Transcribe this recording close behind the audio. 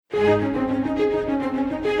The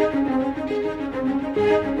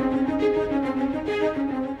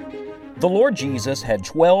Lord Jesus had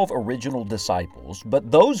 12 original disciples,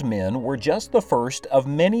 but those men were just the first of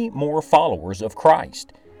many more followers of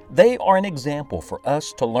Christ. They are an example for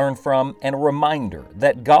us to learn from and a reminder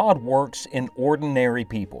that God works in ordinary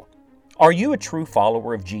people. Are you a true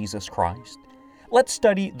follower of Jesus Christ? Let's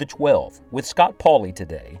study the 12 with Scott Pauley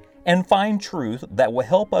today and find truth that will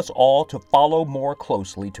help us all to follow more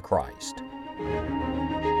closely to Christ.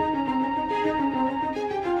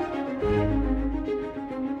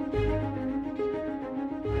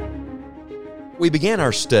 We began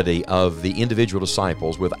our study of the individual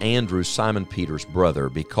disciples with Andrew, Simon Peter's brother,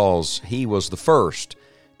 because he was the first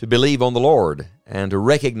to believe on the Lord and to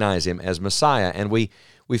recognize Him as Messiah. And we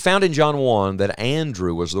found in John 1 that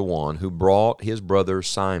Andrew was the one who brought his brother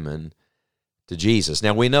Simon to Jesus.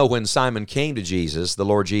 Now we know when Simon came to Jesus, the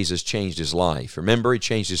Lord Jesus changed his life. Remember, He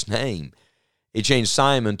changed his name. He changed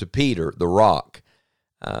Simon to Peter, the rock,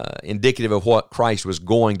 indicative of what Christ was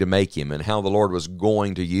going to make him and how the Lord was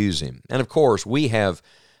going to use him. And of course, we have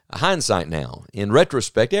hindsight now. In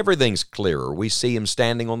retrospect, everything's clearer. We see him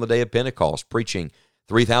standing on the day of Pentecost, preaching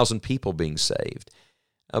 3,000 people being saved.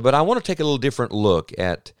 But I want to take a little different look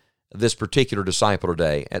at this particular disciple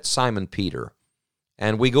today, at Simon Peter.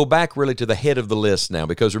 And we go back really to the head of the list now,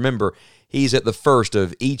 because remember, he's at the first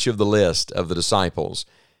of each of the list of the disciples.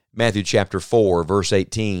 Matthew chapter 4, verse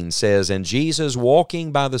 18 says, "And Jesus,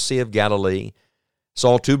 walking by the Sea of Galilee,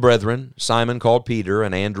 saw two brethren, Simon called Peter,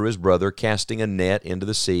 and Andrew his brother, casting a net into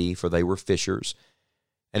the sea, for they were fishers.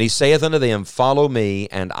 And he saith unto them, Follow me,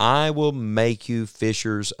 and I will make you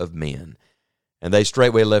fishers of men. And they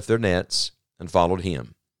straightway left their nets and followed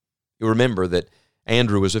him." You remember that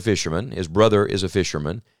Andrew is a fisherman, his brother is a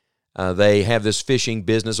fisherman. They have this fishing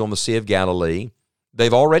business on the Sea of Galilee.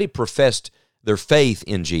 They've already professed their faith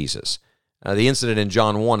in Jesus. The incident in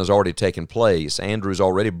John 1 has already taken place. Andrew's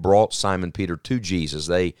already brought Simon Peter to Jesus.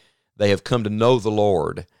 They have come to know the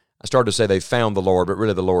Lord. I started to say they found the Lord, but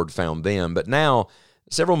really the Lord found them. But now,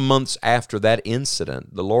 several months after that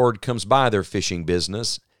incident, the Lord comes by their fishing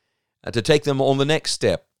business to take them on the next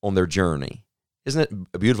step on their journey. Isn't it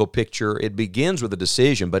a beautiful picture? It begins with a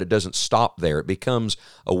decision, but it doesn't stop there. It becomes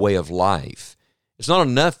a way of life. It's not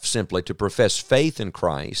enough simply to profess faith in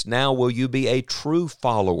Christ. Now will you be a true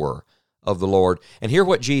follower of the Lord? And hear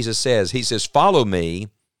what Jesus says. He says, "Follow me,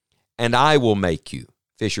 and I will make you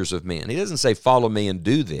fishers of men." He doesn't say, "Follow me and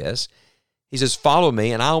do this." He says, "Follow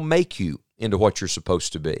me, and I'll make you into what you're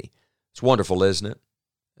supposed to be." It's wonderful, isn't it?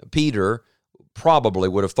 Peter probably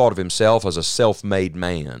would have thought of himself as a self-made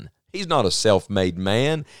man. He's not a self-made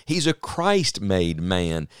man. He's a Christ-made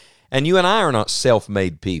man. And you and I are not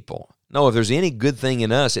self-made people. No, if there's any good thing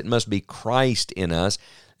in us, it must be Christ in us.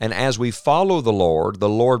 And as we follow the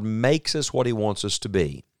Lord makes us what He wants us to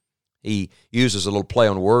be. He uses a little play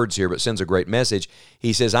on words here, but sends a great message.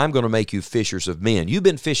 He says, "I'm going to make you fishers of men." You've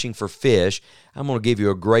been fishing for fish. I'm going to give you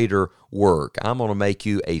a greater work. I'm going to make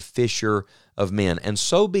you a fisher of men. And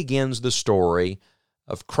so begins the story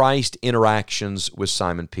of Christ's interactions with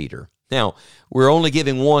Simon Peter. Now, we're only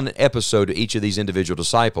giving one episode to each of these individual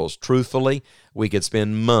disciples. Truthfully, we could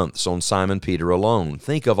spend months on Simon Peter alone.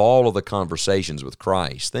 Think of all of the conversations with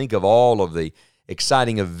Christ. Think of all of the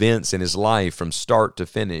exciting events in his life from start to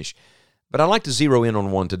finish. But I'd like to zero in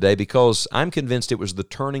on one today because I'm convinced it was the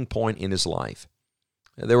turning point in his life.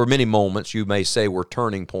 There were many moments you may say were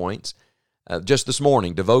turning points. Just this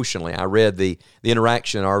morning, devotionally, I read the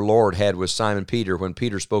interaction our Lord had with Simon Peter when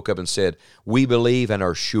Peter spoke up and said, "We believe and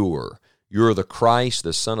are sure you're the Christ,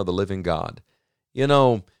 the Son of the living God." You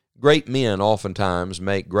know, great men oftentimes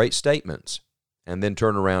make great statements and then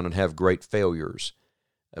turn around and have great failures.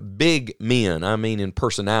 Big men, I mean in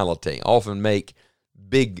personality, often make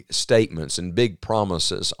big statements and big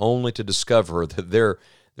promises only to discover that they're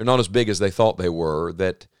not as big as they thought they were,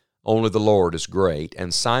 that only the Lord is great.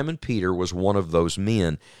 And Simon Peter was one of those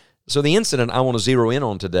men. So the incident I want to zero in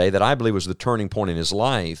on today that I believe was the turning point in his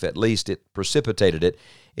life, at least it precipitated it,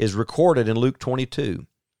 is recorded in Luke 22,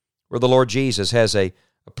 where the Lord Jesus has a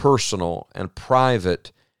personal and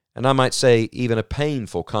private, and I might say even a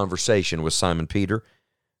painful conversation with Simon Peter.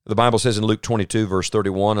 The Bible says in Luke 22, verse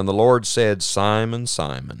 31, "And the Lord said, Simon,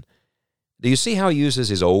 Simon." Do you see how He uses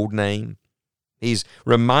His old name? He's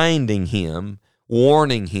reminding him,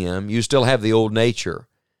 warning him, you still have the old nature.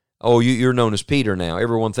 Oh, you're known as Peter now.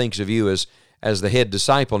 Everyone thinks of you as the head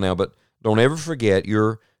disciple now, but don't ever forget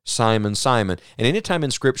you're Simon, Simon. And anytime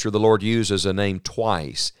in Scripture the Lord uses a name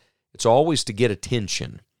twice, it's always to get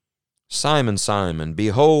attention. Simon, Simon,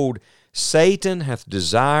 behold, Satan hath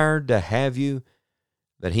desired to have you,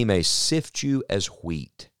 that he may sift you as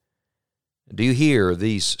wheat. Do you hear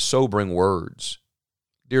these sobering words?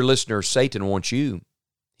 Dear listener, Satan wants you.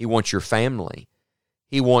 He wants your family.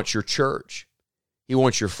 He wants your church. He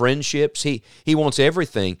wants your friendships. He wants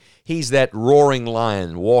everything. He's that roaring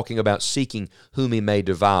lion walking about seeking whom he may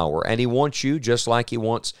devour. And he wants you just like he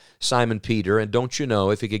wants Simon Peter. And don't you know,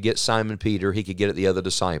 if he could get Simon Peter, he could get at the other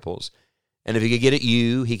disciples. And if he could get at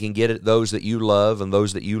you, he can get at those that you love and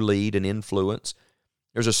those that you lead and influence.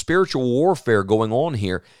 There's a spiritual warfare going on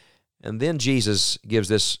here. And then Jesus gives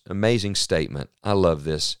this amazing statement. I love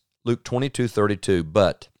this. Luke 22:32,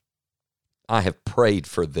 but I have prayed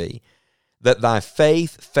for thee, that thy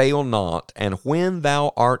faith fail not, and when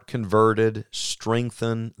thou art converted,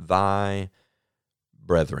 strengthen thy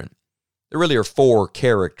brethren. There really are four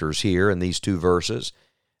characters here in these two verses.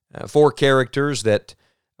 Four characters that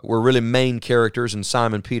were really main characters in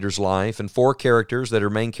Simon Peter's life, and four characters that are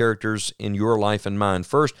main characters in your life and mine.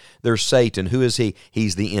 First, there's Satan. Who is he?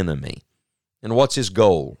 He's the enemy. And what's his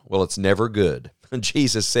goal? Well, it's never good.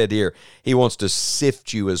 Jesus said here, he wants to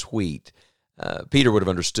sift you as wheat. Peter would have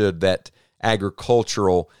understood that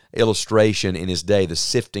agricultural illustration in his day, the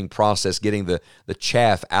sifting process, getting the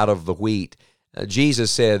chaff out of the wheat. Jesus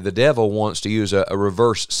said the devil wants to use a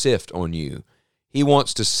reverse sift on you. He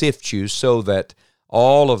wants to sift you so that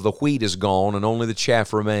all of the wheat is gone and only the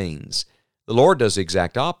chaff remains. The Lord does the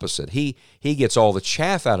exact opposite. He gets all the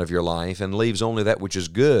chaff out of your life and leaves only that which is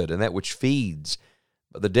good and that which feeds.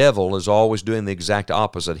 But the devil is always doing the exact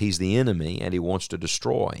opposite. He's the enemy, and he wants to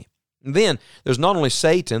destroy. And then there's not only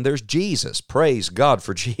Satan, there's Jesus. Praise God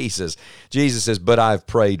for Jesus. Jesus says, but I've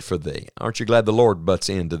prayed for thee. Aren't you glad the Lord butts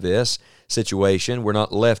into this situation? We're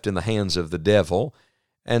not left in the hands of the devil.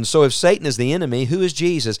 And so if Satan is the enemy, who is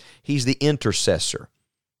Jesus? He's the intercessor.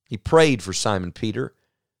 He prayed for Simon Peter,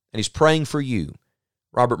 and he's praying for you.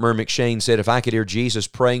 Robert Murray McShane said, if I could hear Jesus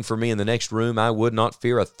praying for me in the next room, I would not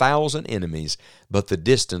fear 1,000 enemies, but the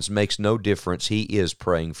distance makes no difference. He is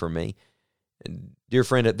praying for me. And dear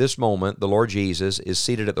friend, at this moment, the Lord Jesus is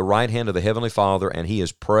seated at the right hand of the Heavenly Father, and he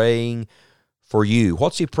is praying for you.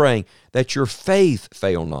 What's he praying? That your faith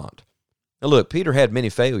fail not. Now look, Peter had many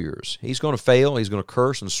failures. He's going to fail. He's going to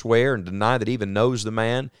curse and swear and deny that he even knows the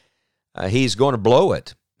man. He's going to blow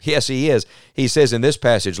it. Yes, he is. He says in this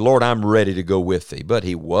passage, Lord, I'm ready to go with thee. But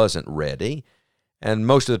he wasn't ready. And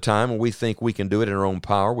most of the time when we think we can do it in our own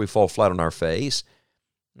power, we fall flat on our face.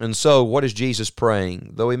 And so what is Jesus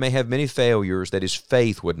praying? Though he may have many failures, that his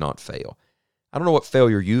faith would not fail. I don't know what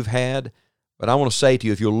failure you've had, but I want to say to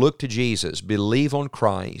you, if you'll look to Jesus, believe on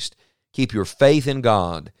Christ, keep your faith in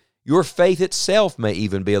God, your faith itself may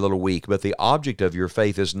even be a little weak, but the object of your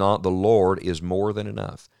faith is not. The Lord is more than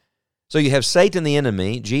enough. So you have Satan the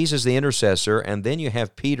enemy, Jesus the intercessor, and then you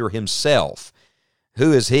have Peter himself.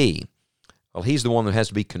 Who is he? Well, he's the one that has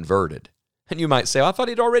to be converted. And you might say, I thought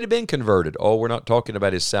he'd already been converted. Oh, we're not talking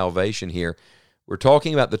about his salvation here. We're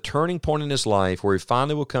talking about the turning point in his life where he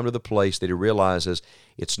finally will come to the place that he realizes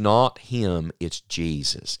it's not him, it's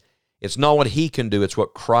Jesus. It's not what he can do, it's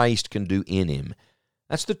what Christ can do in him.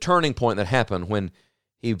 That's the turning point that happened when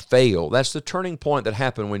he failed. That's the turning point that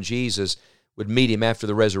happened when Jesus would meet him after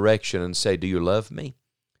the resurrection and say, do you love me?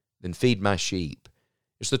 Then feed my sheep.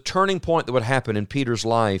 It's the turning point that would happen in Peter's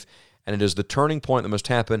life, and it is the turning point that must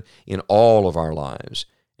happen in all of our lives.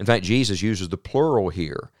 In fact, Jesus uses the plural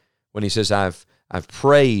here when he says, I've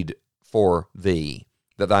prayed for thee,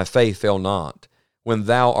 that thy faith fail not, when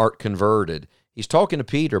thou art converted. He's talking to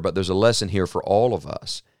Peter, but there's a lesson here for all of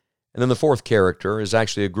us. And then the fourth character is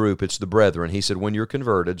actually a group. It's the brethren. He said, when you're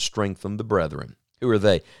converted, strengthen the brethren. Who are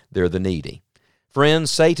they? They're the needy. Friends,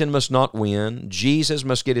 Satan must not win. Jesus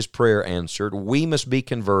must get his prayer answered. We must be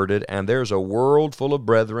converted, and there's a world full of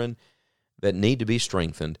brethren that need to be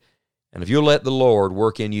strengthened. And if you'll let the Lord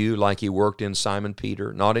work in you like he worked in Simon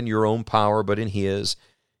Peter, not in your own power, but in his,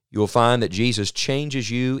 you'll find that Jesus changes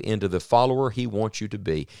you into the follower he wants you to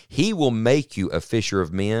be. He will make you a fisher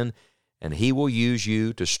of men, and he will use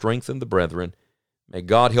you to strengthen the brethren. May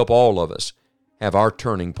God help all of us have our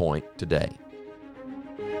turning point today.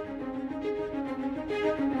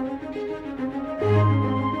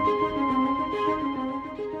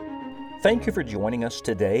 Thank you for joining us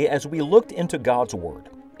today as we looked into God's Word.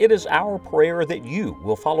 It is our prayer that you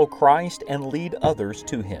will follow Christ and lead others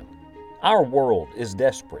to Him. Our world is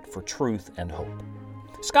desperate for truth and hope.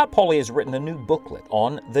 Scott Pauley has written a new booklet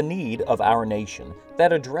on the need of our nation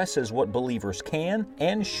that addresses what believers can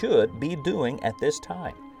and should be doing at this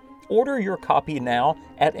time. Order your copy now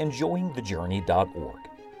at enjoyingthejourney.org.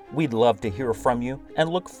 We'd love to hear from you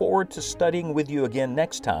and look forward to studying with you again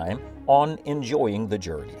next time on Enjoying the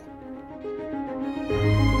Journey.